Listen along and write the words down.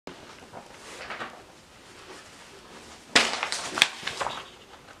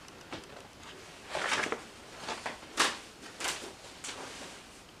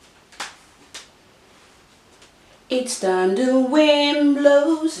Each time the wind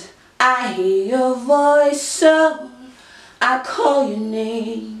blows, I hear your voice, so I call your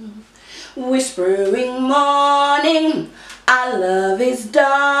name. Whispering morning, our love is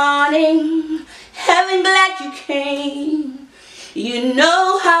dawning. Heaven, glad you came. You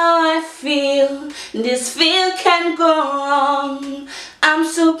know how I feel, this feel can't go wrong. I'm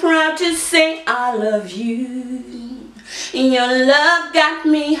so proud to say I love you. Your love got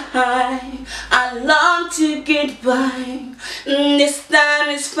me high, I long to get by. This time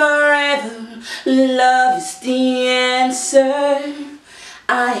is forever, love is the answer.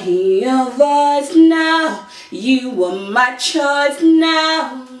 I hear your voice now, you are my choice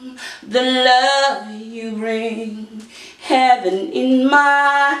now. The love you bring, heaven in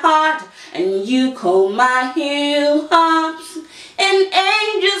my heart, and you call my hill hops, and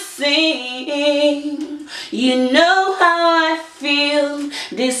angels sing. You know how I feel,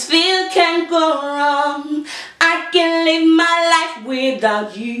 this feel can't go wrong. I can't live my life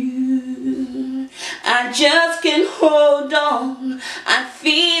without you. I just can't hold on, I'm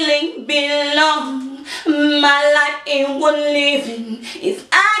feeling belong. My life ain't worth living if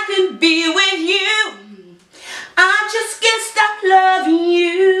I could be with you. I just can't stop loving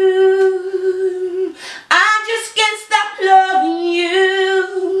you. I just can't stop loving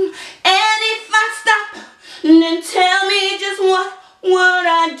you. And if I stop, then tell me just what would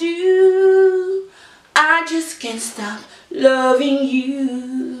I do. I just can't stop loving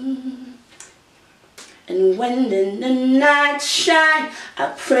you. And when the night shine, I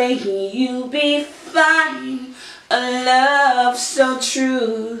pray you'll be fine. A love so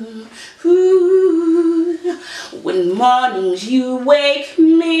true. Ooh. When mornings you wake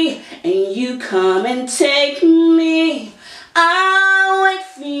me and you come and take me, I'll wait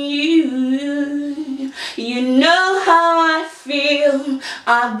for you. You know how I feel,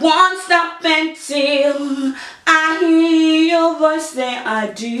 I won't stop until I hear your voice say I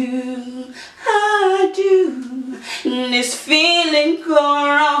do, I do. This feeling go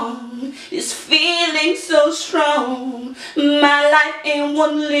wrong, this feeling so strong. My life ain't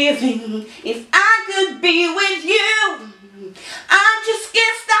worth living if I could be with you. I just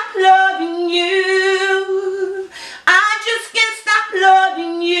can't stop loving you. I just can't stop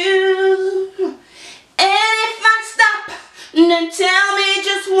loving you. And if I stop, then tell me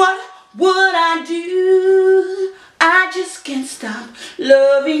just what would I do. I just can't stop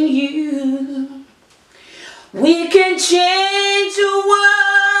loving you. We can change the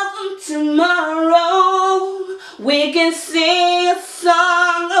world tomorrow. We can sing a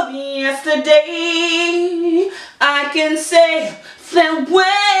song of yesterday. I can say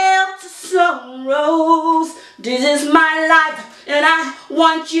farewell to sorrows. This is my life and I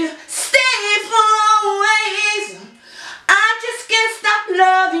want you to stay for always. I just can't stop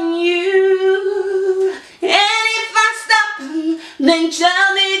loving you. And if I stop, then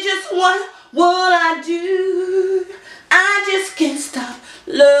tell me just what would I do.